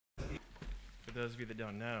For those of you that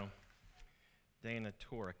don't know, Dana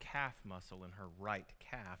tore a calf muscle in her right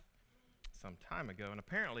calf some time ago. And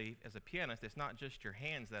apparently, as a pianist, it's not just your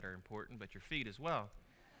hands that are important, but your feet as well.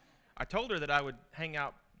 I told her that I would hang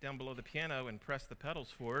out down below the piano and press the pedals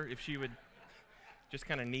for her if she would just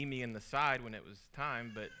kind of knee me in the side when it was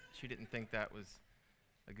time, but she didn't think that was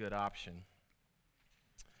a good option.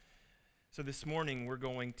 So this morning, we're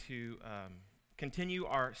going to continue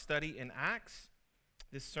our study in Acts.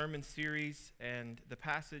 This sermon series and the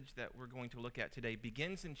passage that we're going to look at today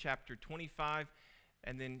begins in chapter 25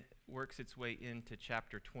 and then works its way into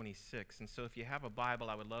chapter 26. And so if you have a Bible,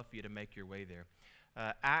 I would love for you to make your way there.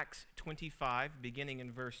 Acts 25, beginning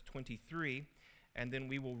in verse 23, and then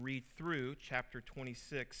we will read through chapter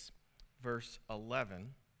 26, verse 11.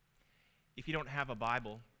 If you don't have a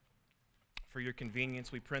Bible, for your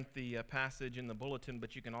convenience, we print the passage in the bulletin,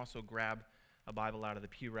 but you can also grab a Bible out of the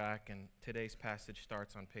pew rack, and today's passage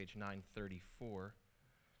starts on page 934.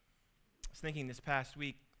 I was thinking this past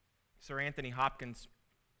week, Sir Anthony Hopkins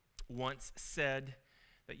once said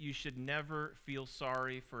that you should never feel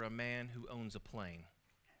sorry for a man who owns a plane.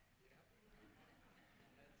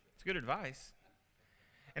 It's good advice.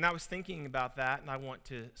 And I was thinking about that, and I want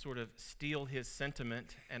to sort of steal his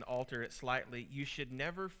sentiment and alter it slightly. You should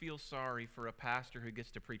never feel sorry for a pastor who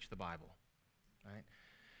gets to preach the Bible, right?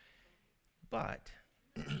 But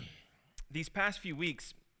these past few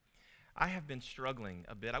weeks, I have been struggling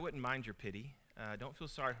a bit. I wouldn't mind your pity. Don't feel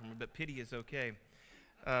sorry for me, but pity is okay.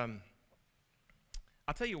 I'll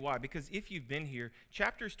tell you why. Because if you've been here,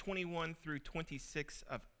 chapters 21 through 26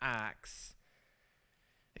 of Acts,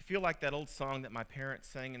 I feel like that old song that my parents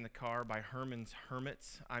sang in the car by Herman's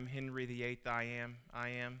Hermits. I'm Henry VIII, I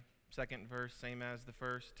am. Second verse, same as the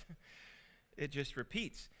first. It just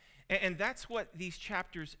repeats. And that's what these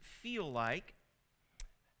chapters feel like.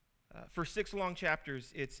 For 6 long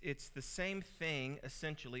chapters, it's the same thing,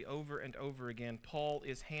 essentially, over and over again. Paul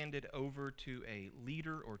is handed over to a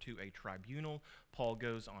leader or to a tribunal. Paul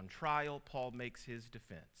goes on trial. Paul makes his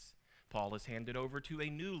defense. Paul is handed over to a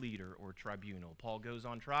new leader or tribunal. Paul goes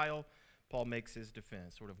on trial. Paul makes his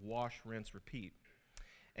defense. Sort of wash, rinse, repeat.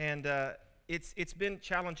 And it's been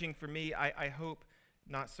challenging for me. I hope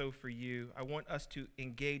not so for you. I want us to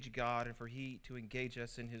engage God and for He to engage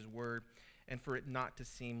us in His Word and for it not to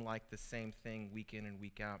seem like the same thing week in and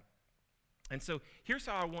week out. And so here's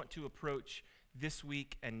how I want to approach this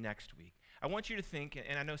week and next week. I want you to think,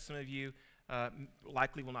 and I know some of you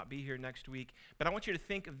likely will not be here next week, but I want you to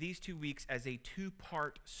think of these 2 weeks as a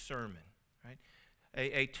 2-part sermon, right?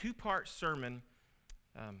 A 2-part sermon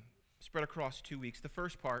spread across 2 weeks. The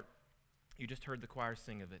first part, you just heard the choir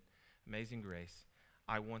sing of it, Amazing Grace.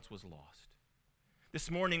 I once was lost. This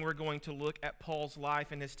morning we're going to look at Paul's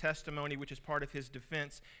life and his testimony, which is part of his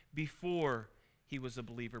defense before he was a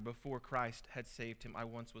believer, before Christ had saved him. I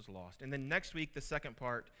once was lost. And then next week, the second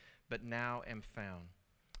part, but now am found.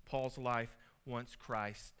 Paul's life once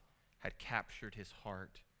Christ had captured his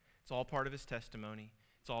heart. It's all part of his testimony.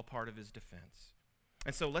 It's all part of his defense.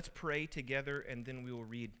 And so let's pray together, and then we will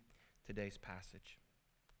read today's passage.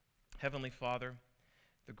 Heavenly Father,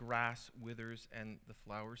 the grass withers and the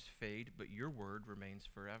flowers fade, but your word remains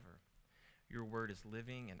forever. Your word is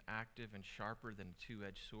living and active and sharper than a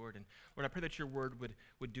two-edged sword. And Lord, I pray that your word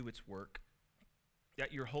would do its work,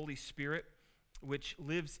 that your Holy Spirit, which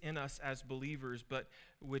lives in us as believers, but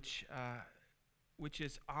which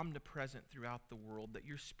is omnipresent throughout the world, that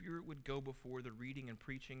your Spirit would go before the reading and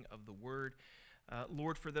preaching of the word.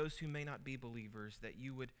 Lord, for those who may not be believers, that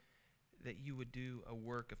you would do a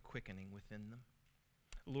work of quickening within them.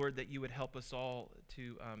 Lord, that you would help us all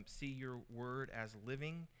to see your word as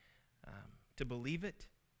living, to believe it,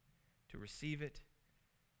 to receive it,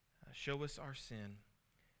 show us our sin,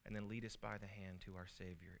 and then lead us by the hand to our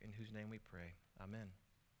Savior, in whose name we pray. Amen.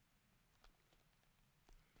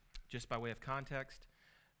 Just by way of context,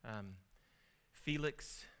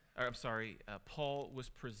 Paul was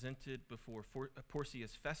presented before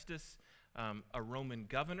Porcius Festus, a Roman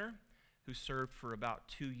governor who served for about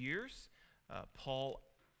 2 years. Paul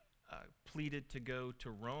pleaded to go to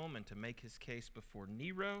Rome and to make his case before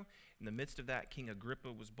Nero. In the midst of that, King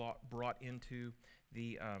Agrippa was brought into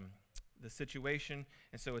the situation.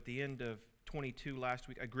 And so at the end of 22 last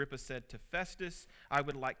week, Agrippa said to Festus, I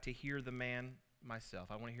would like to hear the man myself.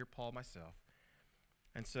 I want to hear Paul myself.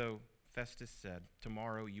 And so Festus said,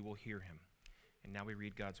 tomorrow you will hear him. And now we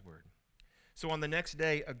read God's word. So on the next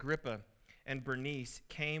day, Agrippa and Bernice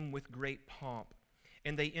came with great pomp,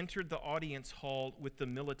 and they entered the audience hall with the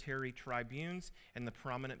military tribunes and the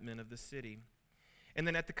prominent men of the city. And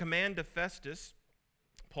then at the command of Festus,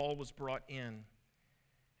 Paul was brought in.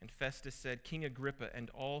 And Festus said, King Agrippa and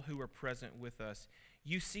all who are present with us,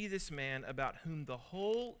 you see this man about whom the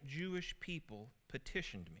whole Jewish people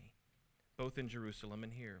petitioned me, both in Jerusalem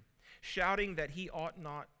and here, shouting that he ought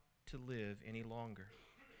not to live any longer.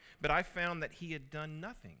 But I found that he had done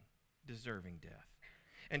nothing deserving death.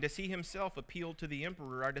 And as he himself appealed to the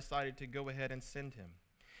emperor, I decided to go ahead and send him.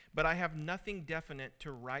 But I have nothing definite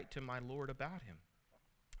to write to my Lord about him.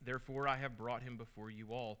 Therefore I have brought him before you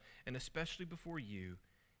all, and especially before you,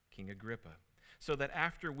 King Agrippa, so that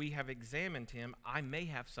after we have examined him, I may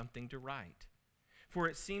have something to write. For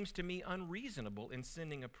it seems to me unreasonable in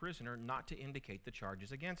sending a prisoner not to indicate the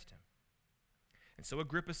charges against him. And so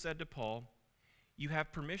Agrippa said to Paul, you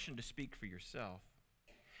have permission to speak for yourself.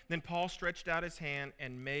 Then Paul stretched out his hand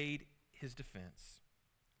and made his defense.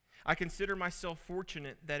 I consider myself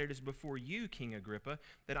fortunate that it is before you, King Agrippa,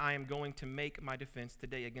 that I am going to make my defense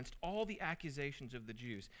today against all the accusations of the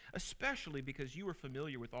Jews, especially because you are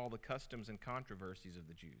familiar with all the customs and controversies of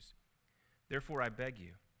the Jews. Therefore, I beg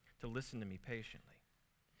you to listen to me patiently.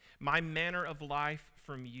 My manner of life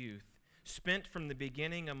from youth, spent from the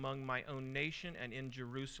beginning among my own nation and in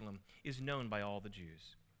Jerusalem, is known by all the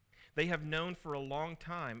Jews. They have known for a long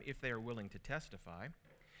time, if they are willing to testify,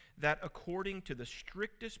 that according to the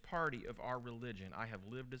strictest party of our religion, I have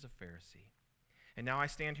lived as a Pharisee. And now I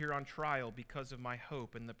stand here on trial because of my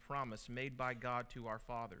hope and the promise made by God to our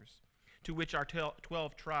fathers, to which our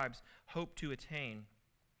 12 tribes hope to attain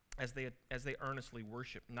as they earnestly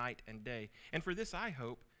worship night and day. And for this I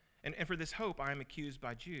hope, and for this hope I am accused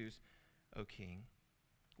by Jews, O King.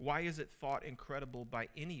 Why is it thought incredible by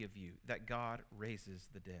any of you that God raises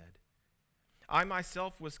the dead? I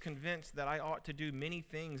myself was convinced that I ought to do many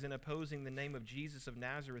things in opposing the name of Jesus of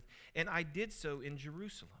Nazareth, and I did so in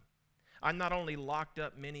Jerusalem. I not only locked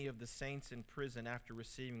up many of the saints in prison after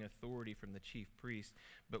receiving authority from the chief priests,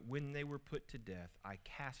 but when they were put to death, I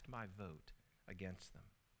cast my vote against them.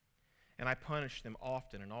 And I punished them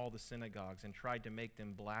often in all the synagogues and tried to make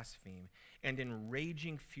them blaspheme. And in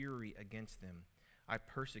raging fury against them, I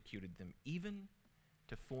persecuted them, even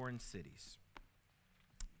to foreign cities.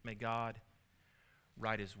 May God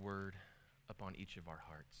write his word upon each of our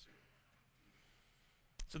hearts.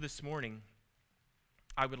 So this morning,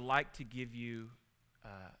 I would like to give you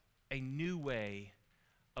a new way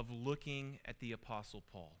of looking at the Apostle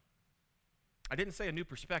Paul. I didn't say a new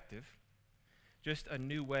perspective, just a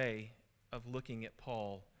new way of looking at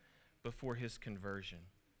Paul before his conversion.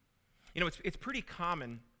 You know, it's pretty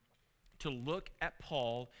common to look at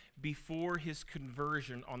Paul before his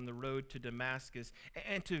conversion on the road to Damascus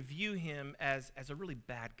and to view him as a really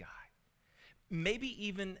bad guy, maybe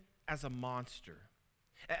even as a monster,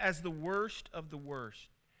 as the worst of the worst.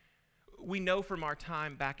 We know from our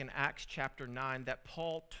time back in Acts chapter 9 that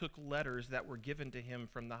Paul took letters that were given to him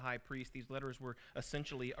from the high priest. These letters were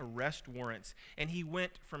essentially arrest warrants, and he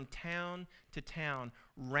went from town to town,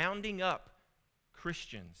 rounding up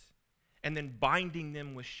Christians and then binding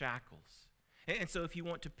them with shackles. And so if you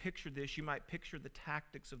want to picture this, you might picture the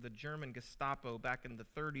tactics of the German Gestapo back in the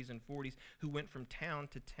 30s and 40s, who went from town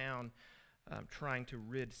to town trying to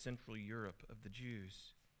rid Central Europe of the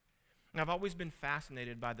Jews. Now, I've always been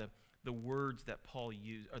fascinated by the words that Paul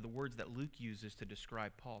used, or the words that Luke uses to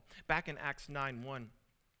describe Paul. Back in Acts 9:1,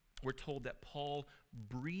 we're told that Paul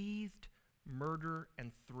breathed murder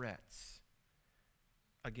and threats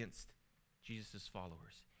against Jesus'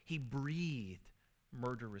 followers. He breathed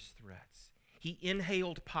murderous threats. He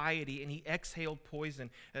inhaled piety and he exhaled poison.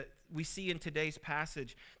 We see in today's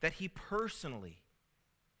passage that he personally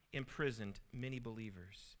imprisoned many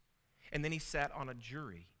believers. And then he sat on a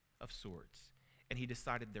jury of sorts, and he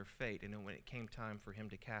decided their fate. And then when it came time for him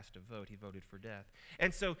to cast a vote, he voted for death.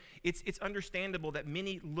 And so it's understandable that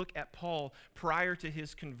many look at Paul prior to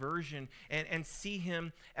his conversion and see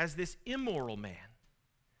him as this immoral man.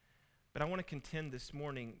 But I want to contend this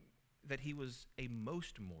morning that he was a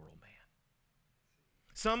most moral man.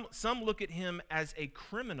 Some look at him as a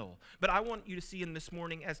criminal, but I want you to see him this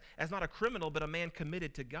morning as not a criminal, but a man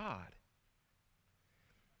committed to God.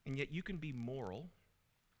 And yet you can be moral,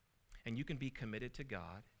 and you can be committed to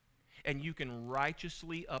God, and you can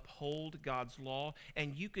righteously uphold God's law,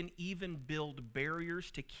 and you can even build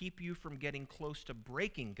barriers to keep you from getting close to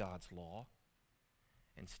breaking God's law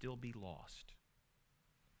and still be lost.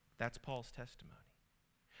 That's Paul's testimony.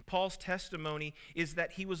 Paul's testimony is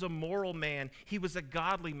that he was a moral man, he was a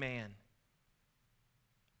godly man,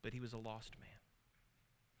 but he was a lost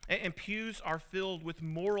man. And pews are filled with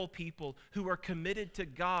moral people who are committed to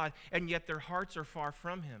God, and yet their hearts are far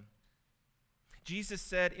from him. Jesus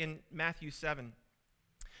said in Matthew 7,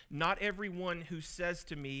 "Not everyone who says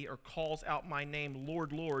to me or calls out my name,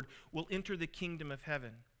 Lord, Lord, will enter the kingdom of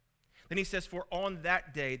heaven, Then he says, for on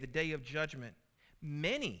that day, the day of judgment,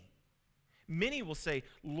 many will say,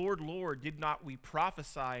 Lord, Lord, did not we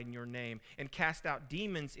prophesy in your name and cast out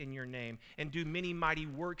demons in your name and do many mighty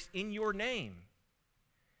works in your name?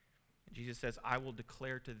 And Jesus says, I will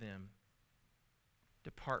declare to them,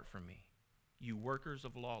 depart from me, you workers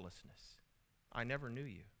of lawlessness. I never knew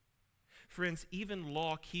you. Friends, even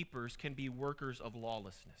law keepers can be workers of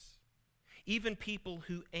lawlessness. Even people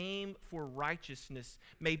who aim for righteousness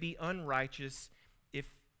may be unrighteous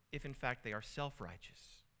if in fact they are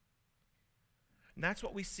self-righteous. And that's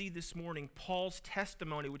what we see this morning. Paul's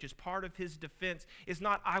testimony, which is part of his defense, is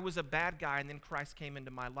not I was a bad guy and then Christ came into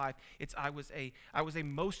my life. It's I was a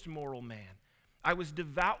most moral man. I was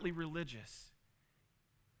devoutly religious,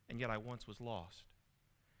 and yet I once was lost.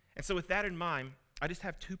 And so with that in mind, I just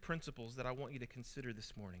have two principles that I want you to consider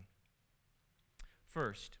this morning.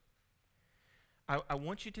 First, I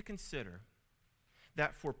want you to consider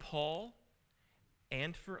that for Paul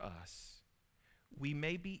and for us, we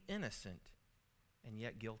may be innocent and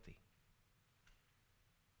yet guilty.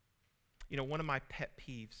 You know, one of my pet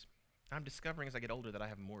peeves, I'm discovering as I get older that I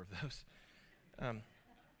have more of those.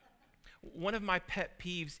 One of my pet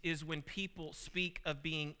peeves is when people speak of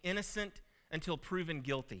being innocent until proven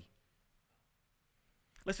guilty.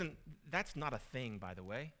 Listen, that's not a thing, by the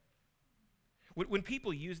way. When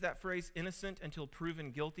people use that phrase, innocent until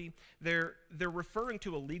proven guilty, they're referring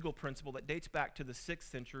to a legal principle that dates back to the 6th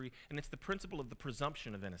century, and it's the principle of the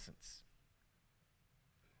presumption of innocence.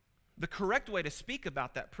 The correct way to speak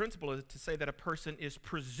about that principle is to say that a person is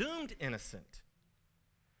presumed innocent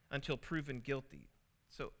until proven guilty.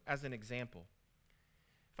 So, as an example,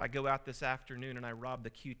 if I go out this afternoon and I rob the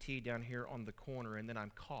QT down here on the corner and then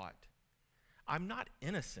I'm caught, I'm not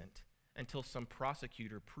innocent until some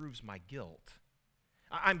prosecutor proves my guilt.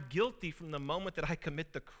 I'm guilty from the moment that I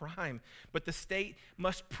commit the crime, but the state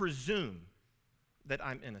must presume that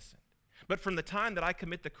I'm innocent. But from the time that I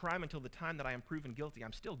commit the crime until the time that I am proven guilty,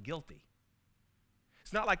 I'm still guilty.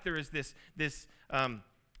 It's not like there is this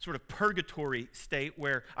sort of purgatory state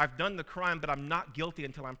where I've done the crime, but I'm not guilty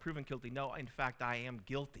until I'm proven guilty. No, in fact, I am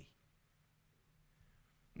guilty.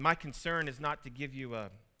 My concern is not to give you a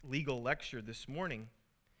legal lecture this morning,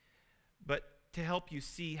 but to help you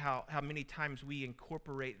see how many times we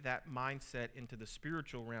incorporate that mindset into the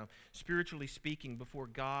spiritual realm. Spiritually speaking, before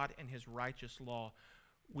God and his righteous law,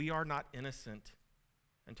 we are not innocent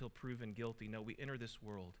until proven guilty. No, we enter this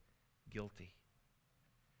world guilty.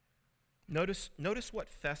 Notice what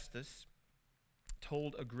Festus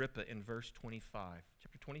told Agrippa in verse 25.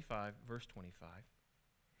 Chapter 25, verse 25.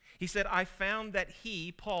 He said, I found that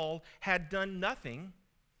he, Paul, had done nothing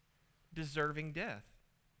deserving death.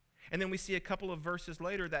 And then we see a couple of verses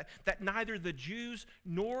later that neither the Jews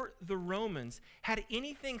nor the Romans had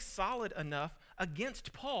anything solid enough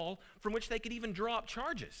against Paul from which they could even draw up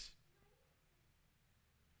charges.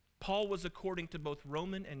 Paul was, according to both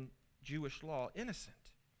Roman and Jewish law, innocent.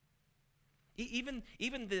 Even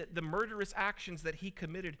the murderous actions that he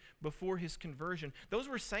committed before his conversion, those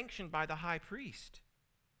were sanctioned by the high priest.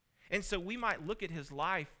 And so we might look at his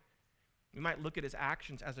life, we might look at his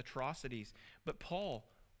actions as atrocities, but Paul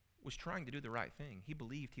was trying to do the right thing. He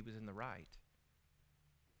believed he was in the right.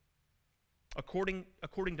 According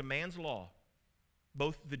to man's law,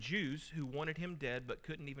 both the Jews who wanted him dead but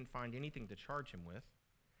couldn't even find anything to charge him with,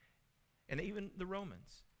 and even the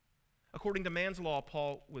Romans, according to man's law,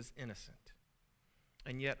 Paul was innocent.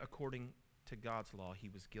 And yet, according to God's law, he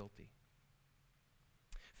was guilty.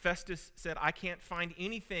 Festus said, I can't find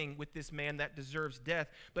anything with this man that deserves death.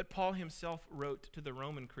 But Paul himself wrote to the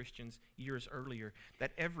Roman Christians years earlier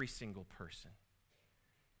that every single person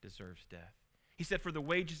deserves death. He said, for the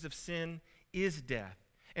wages of sin is death.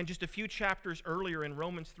 And just a few chapters earlier in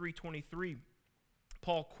Romans 3:23,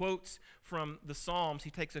 Paul quotes from the Psalms. He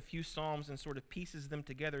takes a few Psalms and sort of pieces them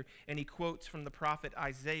together, and he quotes from the prophet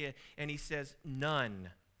Isaiah, and he says, none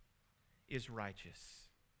is righteous.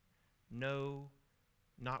 No,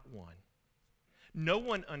 not one. No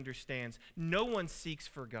one understands. No one seeks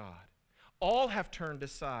for God. All have turned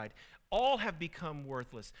aside. All have become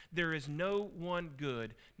worthless. There is no one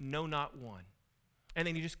good, no, not one. And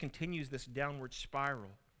then he just continues this downward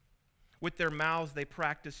spiral. With their mouths they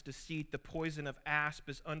practice deceit. The poison of asp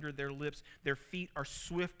is under their lips. Their feet are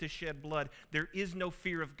swift to shed blood. There is no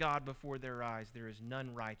fear of God before their eyes. There is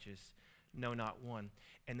none righteous, no, not one.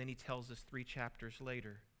 And then he tells us 3 chapters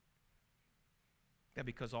later that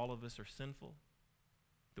because all of us are sinful,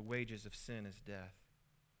 the wages of sin is death.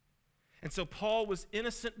 And so Paul was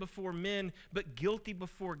innocent before men, but guilty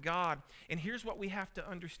before God. And here's what we have to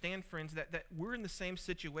understand, friends, that we're in the same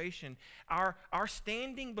situation. Our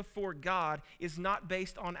standing before God is not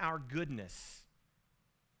based on our goodness.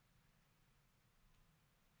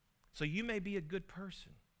 So you may be a good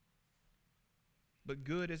person, but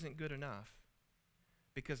good isn't good enough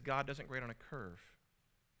because God doesn't grade on a curve.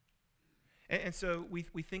 And so we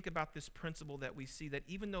think about this principle that we see that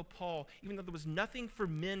even though there was nothing for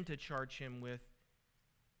men to charge him with,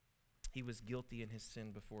 he was guilty in his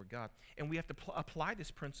sin before God. And we have to apply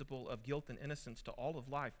this principle of guilt and innocence to all of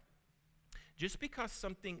life. Just because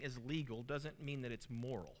something is legal doesn't mean that it's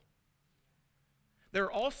moral. There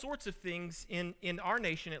are all sorts of things in our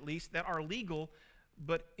nation, at least, that are legal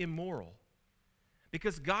but immoral.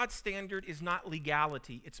 Because God's standard is not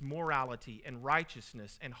legality, it's morality and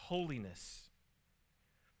righteousness and holiness.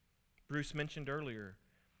 Bruce mentioned earlier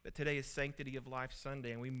that today is Sanctity of Life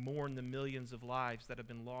Sunday, and we mourn the millions of lives that have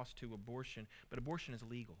been lost to abortion. But abortion is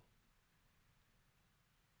legal,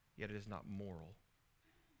 yet it is not moral.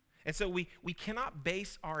 And so we cannot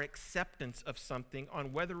base our acceptance of something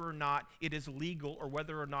on whether or not it is legal or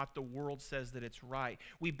whether or not the world says that it's right.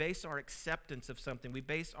 We base our acceptance of something, we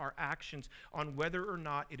base our actions on whether or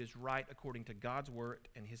not it is right according to God's word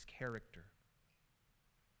and his character.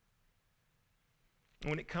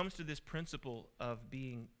 When it comes to this principle of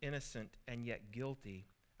being innocent and yet guilty,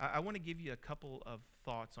 I want to give you a couple of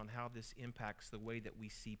thoughts on how this impacts the way that we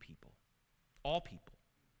see people. All people,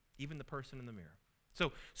 even the person in the mirror.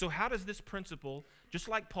 So how does this principle, just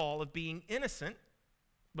like Paul, of being innocent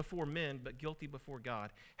before men but guilty before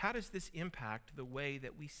God, how does this impact the way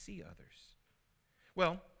that we see others?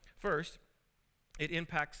 Well, first, it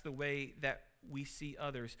impacts the way that we see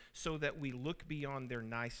others so that we look beyond their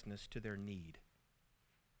niceness to their need.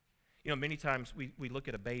 You know, many times we look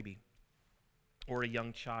at a baby or a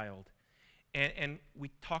young child and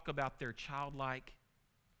we talk about their childlike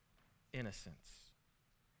innocence.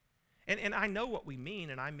 And I know what we mean,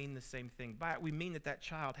 and I mean the same thing by it. We mean that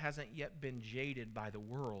child hasn't yet been jaded by the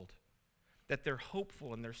world, that they're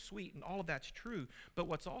hopeful and they're sweet, and all of that's true. But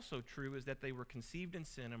what's also true is that they were conceived in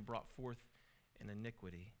sin and brought forth in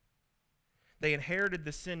iniquity. They inherited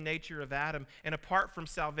the sin nature of Adam, and apart from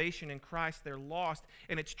salvation in Christ, they're lost.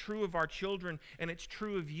 And it's true of our children, and it's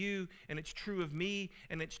true of you, and it's true of me,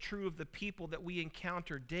 and it's true of the people that we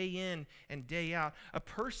encounter day in and day out. A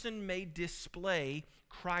person may display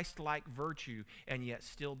Christ-like virtue and yet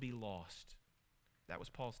still be lost. That was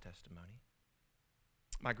Paul's testimony.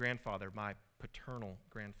 My grandfather, my paternal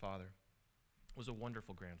grandfather, was a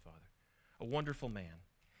wonderful grandfather, a wonderful man.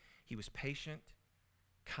 He was patient,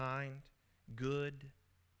 kind, good.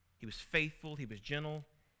 He was faithful. He was gentle,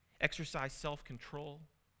 exercised self-control.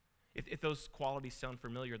 If those qualities sound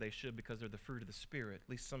familiar, they should, because they're the fruit of the Spirit, at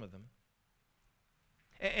least some of them.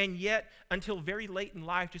 And yet, until very late in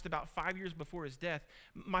life, just about 5 years before his death,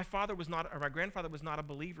 my grandfather was not a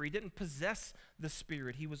believer. He didn't possess the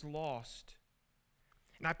Spirit. He was lost.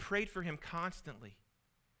 And I prayed for him constantly,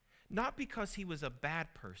 not because he was a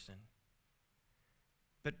bad person,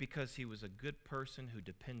 but because he was a good person who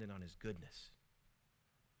depended on his goodness.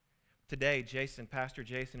 Today, Pastor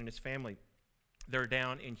Jason and his family, they're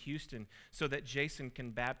down in Houston so that Jason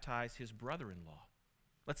can baptize his brother-in-law.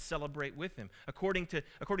 Let's celebrate with him. According to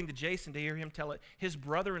Jason, to hear him tell it, his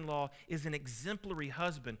brother-in-law is an exemplary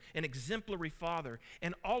husband, an exemplary father,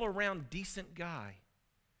 an all-around decent guy.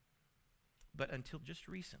 But until just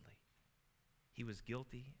recently, he was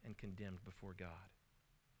guilty and condemned before God.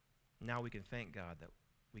 Now we can thank God that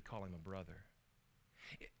we call him a brother.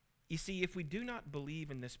 You see, if we do not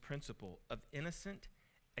believe in this principle of innocent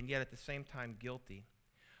and yet at the same time guilty,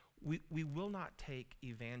 we will not take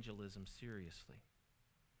evangelism seriously.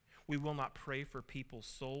 We will not pray for people's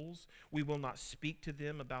souls. We will not speak to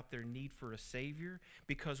them about their need for a Savior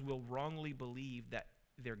because we'll wrongly believe that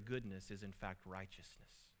their goodness is in fact righteousness.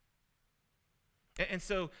 And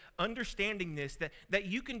so understanding this, that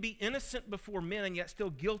you can be innocent before men and yet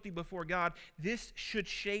still guilty before God, this should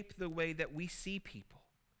shape the way that we see people.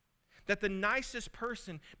 That the nicest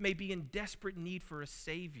person may be in desperate need for a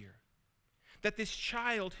Savior. That this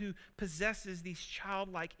child who possesses these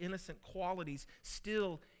childlike innocent qualities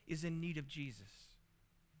still is in need of Jesus.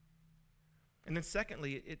 And then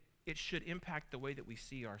secondly, it should impact the way that we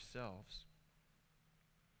see ourselves.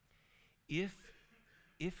 If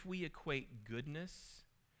we equate goodness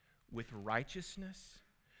with righteousness,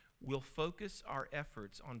 we'll focus our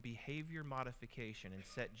efforts on behavior modification and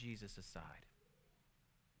set Jesus aside.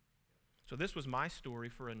 So this was my story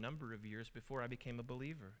for a number of years before I became a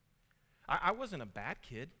believer. I wasn't a bad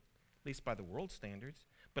kid, at least by the world standards,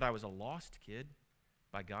 but I was a lost kid.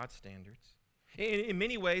 by God's standards. In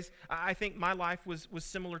many ways, I think my life was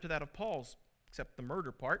similar to that of Paul's, except the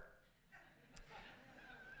murder part.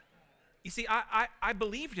 You see, I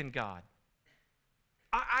believed in God.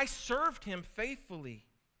 I served him faithfully.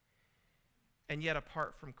 And yet,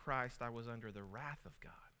 apart from Christ, I was under the wrath of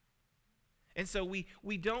God. And so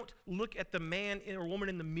we don't look at the man or woman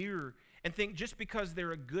in the mirror and think just because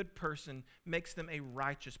they're a good person makes them a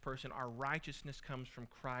righteous person. Our righteousness comes from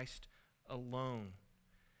Christ alone.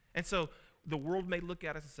 And so the world may look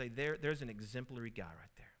at us and say, there's an exemplary guy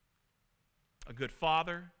right there. A good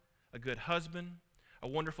father, a good husband, a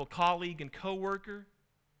wonderful colleague and coworker.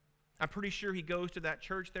 I'm pretty sure he goes to that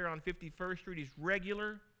church there on 51st Street. He's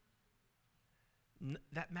regular.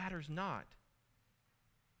 That matters not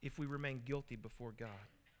if we remain guilty before God.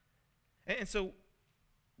 And so,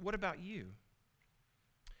 what about you?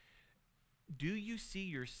 Do you see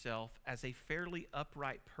yourself as a fairly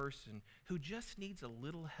upright person who just needs a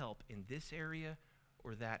little help in this area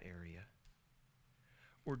or that area?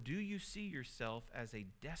 Or do you see yourself as a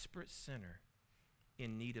desperate sinner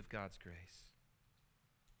in need of God's grace?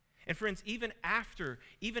 And friends, even after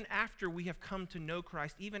we have come to know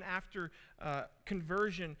Christ, even after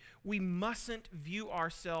conversion, we mustn't view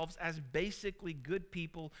ourselves as basically good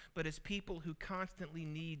people, but as people who constantly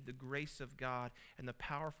need the grace of God and the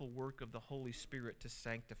powerful work of the Holy Spirit to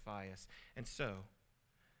sanctify us. And so,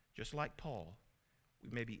 just like Paul,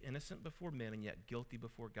 we may be innocent before men and yet guilty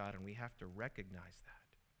before God, and we have to recognize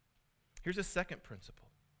that. Here's a second principle.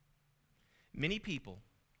 Many people,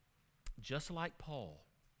 just like Paul,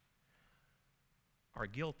 are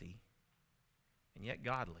guilty and yet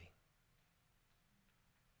godly.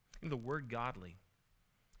 And the word godly,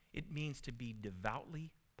 it means to be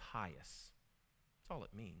devoutly pious. That's all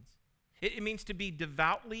it means. It means to be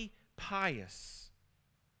devoutly pious.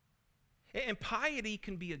 And piety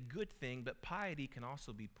can be a good thing, but piety can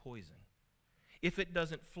also be poison if it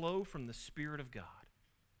doesn't flow from the Spirit of God.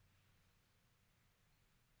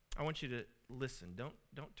 I want you to listen.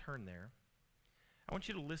 Don't turn there. I want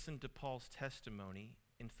you to listen to Paul's testimony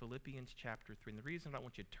in Philippians chapter 3. And the reason I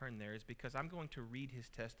want you to turn there is because I'm going to read his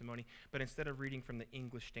testimony, but instead of reading from the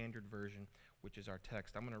English Standard Version, which is our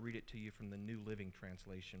text, I'm going to read it to you from the New Living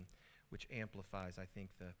Translation, which amplifies, I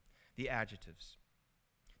think, the adjectives.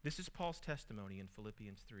 This is Paul's testimony in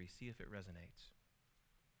Philippians 3. See if it resonates.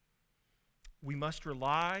 We must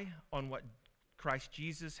rely on what Christ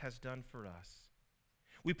Jesus has done for us.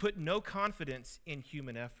 We put no confidence in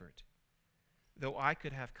human effort, though I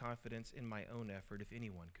could have confidence in my own effort if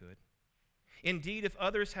anyone could. Indeed, if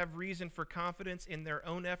others have reason for confidence in their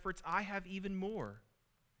own efforts, I have even more.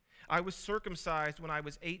 I was circumcised when I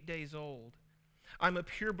was 8 days old. I'm a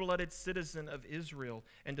pure-blooded citizen of Israel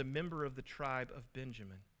and a member of the tribe of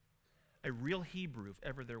Benjamin, a real Hebrew if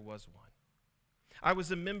ever there was one. I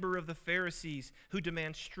was a member of the Pharisees who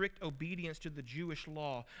demand strict obedience to the Jewish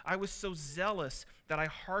law. I was so zealous that I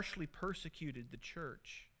harshly persecuted the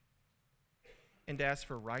church. And as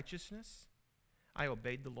for righteousness, I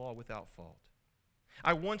obeyed the law without fault.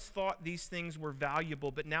 I once thought these things were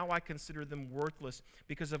valuable, but now I consider them worthless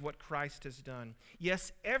because of what Christ has done.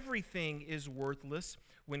 Yes, everything is worthless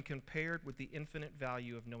when compared with the infinite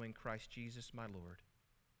value of knowing Christ Jesus, my Lord.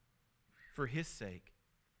 For his sake,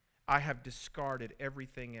 I have discarded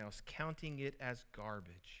everything else, counting it as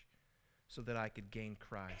garbage, so that I could gain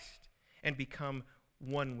Christ and become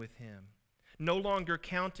one with him. No longer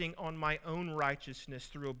counting on my own righteousness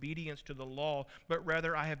through obedience to the law, but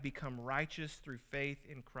rather I have become righteous through faith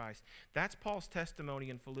in Christ. That's Paul's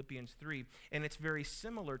testimony in Philippians 3, and it's very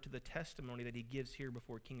similar to the testimony that he gives here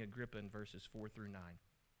before King Agrippa in verses 4 through 9.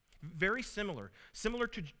 Very similar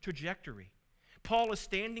trajectory. Paul is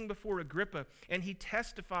standing before Agrippa, and he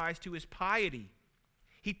testifies to his piety.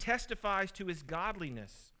 He testifies to his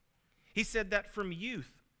godliness. He said that from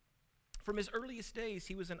youth, from his earliest days,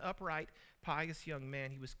 he was an upright, pious young man.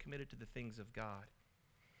 He was committed to the things of God.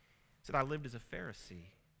 He said, I lived as a Pharisee.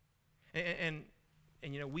 And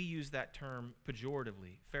you know, we use that term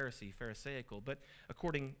pejoratively, Pharisee, Pharisaical. But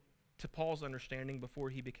according to Paul's understanding before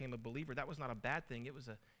he became a believer, that was not a bad thing. It was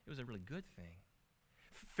a really good thing.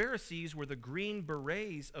 Pharisees were the green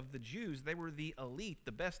berets of the Jews. They were the elite,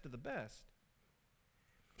 the best of the best.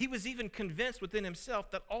 He was even convinced within himself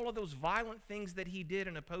that all of those violent things that he did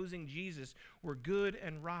in opposing Jesus were good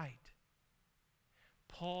and right.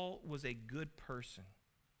 Paul was a good person.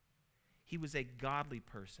 He was a godly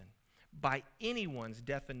person by anyone's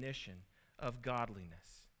definition of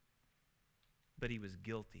godliness. But he was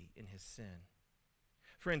guilty in his sin.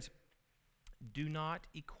 Friends, do not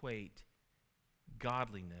equate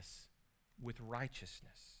godliness with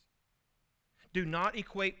righteousness. Do not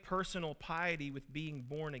equate personal piety with being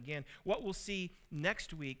born again. What we'll see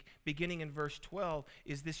next week, beginning in verse 12,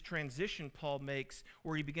 is this transition Paul makes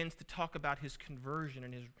where he begins to talk about his conversion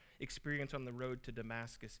and his experience on the road to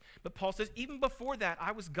Damascus. But Paul says, even before that,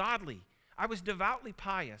 I was godly. I was devoutly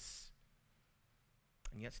pious,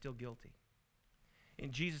 and yet still guilty.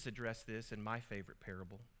 And Jesus addressed this in my favorite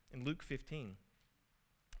parable, in Luke 15,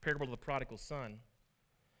 parable of the prodigal son.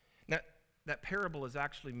 Now, that parable is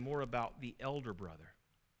actually more about the elder brother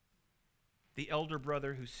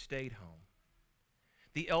who stayed home,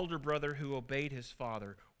 the elder brother who obeyed his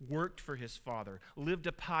father, worked for his father, lived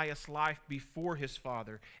a pious life before his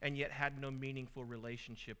father, and yet had no meaningful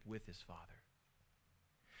relationship with his father.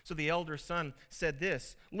 So the elder son said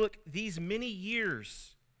this, "Look, these many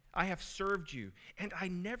years I have served you, and I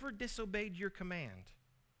never disobeyed your command.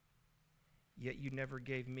 Yet you never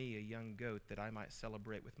gave me a young goat that I might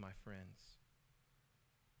celebrate with my friends."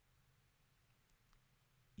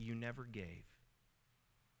 You never gave.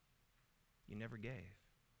 You never gave.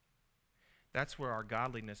 That's where our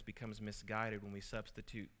godliness becomes misguided, when we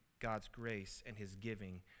substitute God's grace and his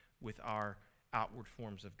giving with our outward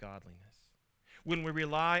forms of godliness. When we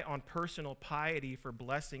rely on personal piety for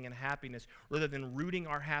blessing and happiness rather than rooting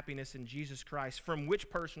our happiness in Jesus Christ, from which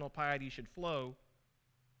personal piety should flow,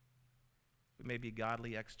 we may be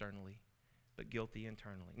godly externally, but guilty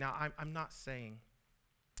internally. Now, I'm not saying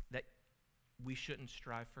that we shouldn't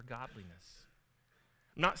strive for godliness.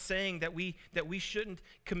 I'm not saying that we shouldn't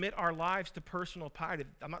commit our lives to personal piety.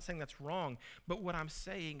 I'm not saying that's wrong. But what I'm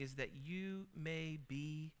saying is that you may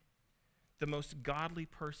be the most godly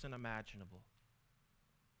person imaginable.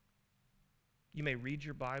 You may read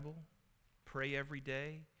your Bible, pray every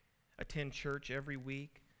day, attend church every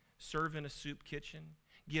week, serve in a soup kitchen,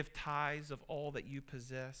 give tithes of all that you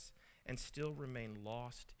possess, and still remain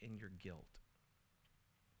lost in your guilt.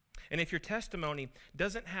 And if your testimony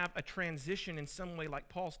doesn't have a transition in some way like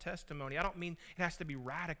Paul's testimony, I don't mean it has to be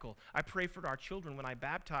radical. I pray for our children when I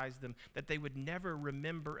baptize them that they would never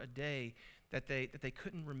remember a day that they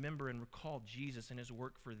couldn't remember and recall Jesus and his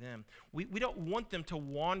work for them. We don't want them to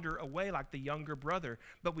wander away like the younger brother,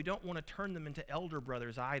 but we don't want to turn them into elder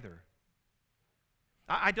brothers either.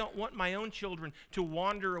 I don't want my own children to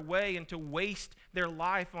wander away and to waste their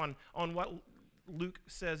life on what Luke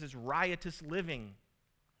says is riotous living.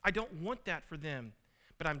 I don't want that for them,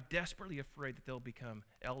 but I'm desperately afraid that they'll become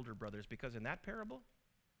elder brothers, because in that parable,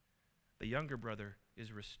 the younger brother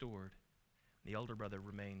is restored. The elder brother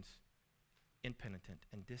remains impenitent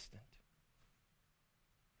and distant.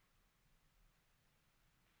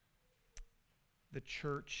 The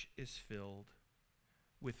church is filled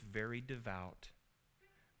with very devout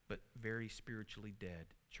but very spiritually dead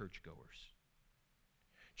churchgoers.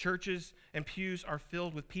 Churches and pews are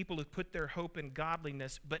filled with people who put their hope in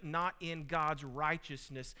godliness, but not in God's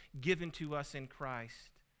righteousness given to us in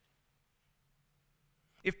Christ.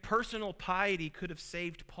 If personal piety could have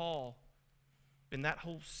saved Paul, then that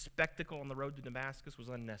whole spectacle on the road to Damascus was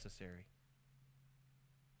unnecessary.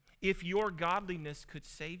 If your godliness could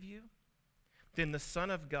save you, then the Son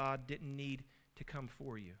of God didn't need to come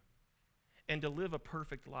for you and to live a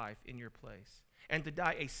perfect life in your place and to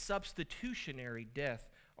die a substitutionary death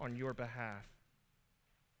on your behalf.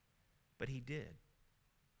 But he did,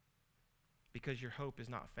 because your hope is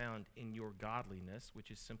not found in your godliness,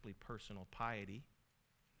 which is simply personal piety.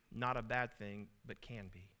 Not a bad thing, but can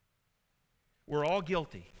be. We're all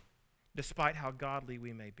guilty, despite how godly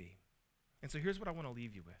we may be. And so here's what I want to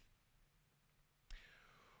leave you with.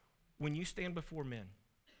 When you stand before men,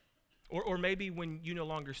 or maybe when you no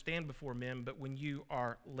longer stand before men, but when you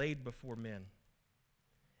are laid before men,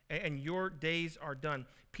 and your days are done,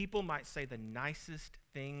 people might say the nicest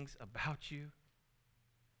things about you.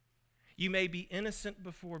 You may be innocent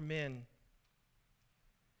before men,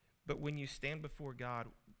 but when you stand before God,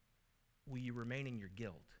 will you remain in your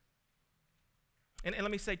guilt? And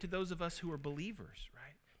let me say to those of us who are believers,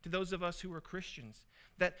 right? To those of us who are Christians,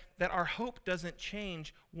 that our hope doesn't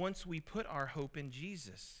change once we put our hope in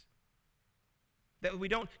Jesus. That we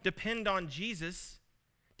don't depend on Jesus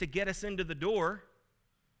to get us into the door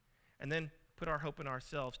and then put our hope in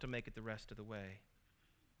ourselves to make it the rest of the way.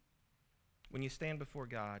 When you stand before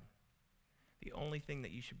God, the only thing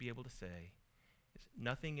that you should be able to say is,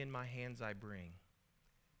 "Nothing in my hands I bring,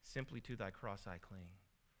 simply to thy cross I cling.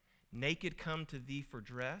 Naked come to thee for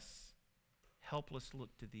dress, helpless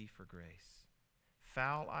look to thee for grace.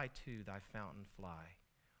 Foul I to thy fountain fly.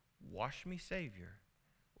 Wash me, Savior,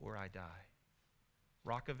 or I die.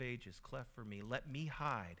 Rock of ages, cleft for me, let me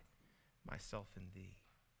hide myself in thee."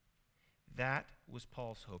 That was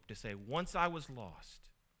Paul's hope, to say, once I was lost,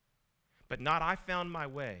 but not I found my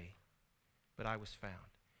way, but I was found.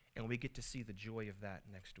 And we get to see the joy of that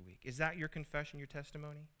next week. Is that your confession, your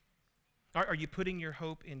testimony? Are you putting your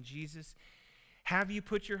hope in Jesus? Have you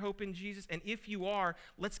put your hope in Jesus? And if you are,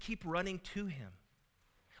 let's keep running to him.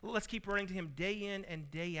 Let's keep running to him day in and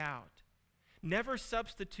day out, never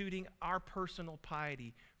substituting our personal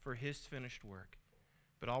piety for his finished work,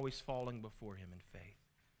 but always falling before him in faith.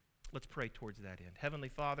 Let's pray towards that end. Heavenly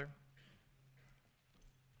Father,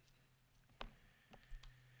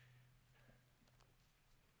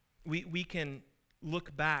 we can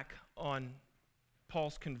look back on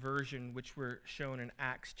Paul's conversion, which were shown in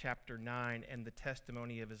Acts chapter 9, and the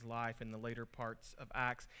testimony of his life in the later parts of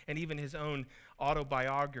Acts, and even his own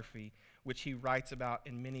autobiography, which he writes about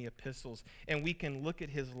in many epistles. And we can look at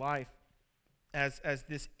his life as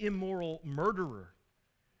this immoral murderer.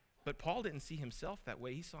 But Paul didn't see himself that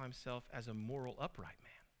way. He saw himself as a moral, upright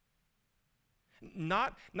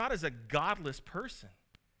man. Not as a godless person,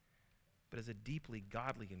 but as a deeply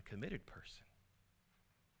godly and committed person.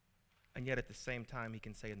 And yet at the same time, he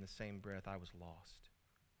can say in the same breath, I was lost.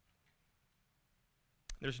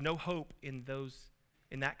 There's no hope in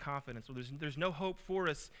that confidence. There's no hope for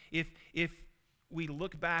us if we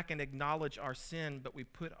look back and acknowledge our sin, but we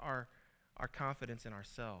put our confidence in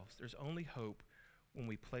ourselves. There's only hope when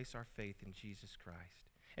we place our faith in Jesus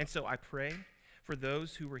Christ. And so I pray for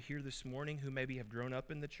those who were here this morning who maybe have grown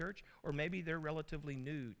up in the church, or maybe they're relatively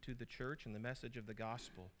new to the church and the message of the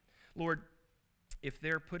gospel. Lord, if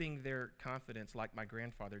they're putting their confidence, like my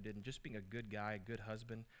grandfather did, in just being a good guy, a good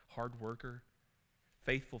husband, hard worker,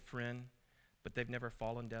 faithful friend, but they've never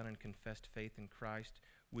fallen down and confessed faith in Christ,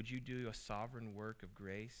 would you do a sovereign work of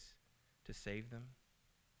grace to save them?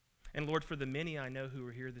 And Lord, for the many I know who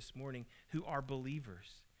are here this morning who are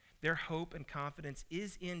believers, their hope and confidence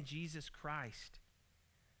is in Jesus Christ,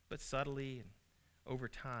 but subtly and over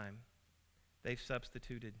time, they've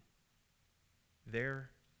substituted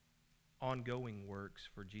their ongoing works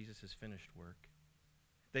for Jesus' finished work.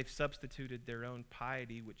 They've substituted their own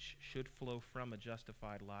piety, which should flow from a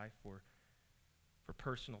justified life, for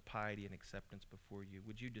personal piety and acceptance before you.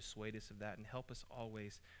 Would you dissuade us of that and help us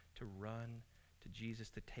always to run to Jesus,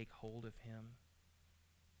 to take hold of him,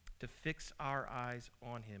 to fix our eyes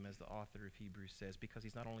on him, as the author of Hebrews says, because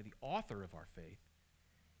he's not only the author of our faith,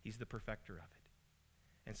 he's the perfecter of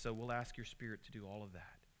it. And so we'll ask your Spirit to do all of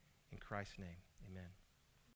that. In Christ's name, amen.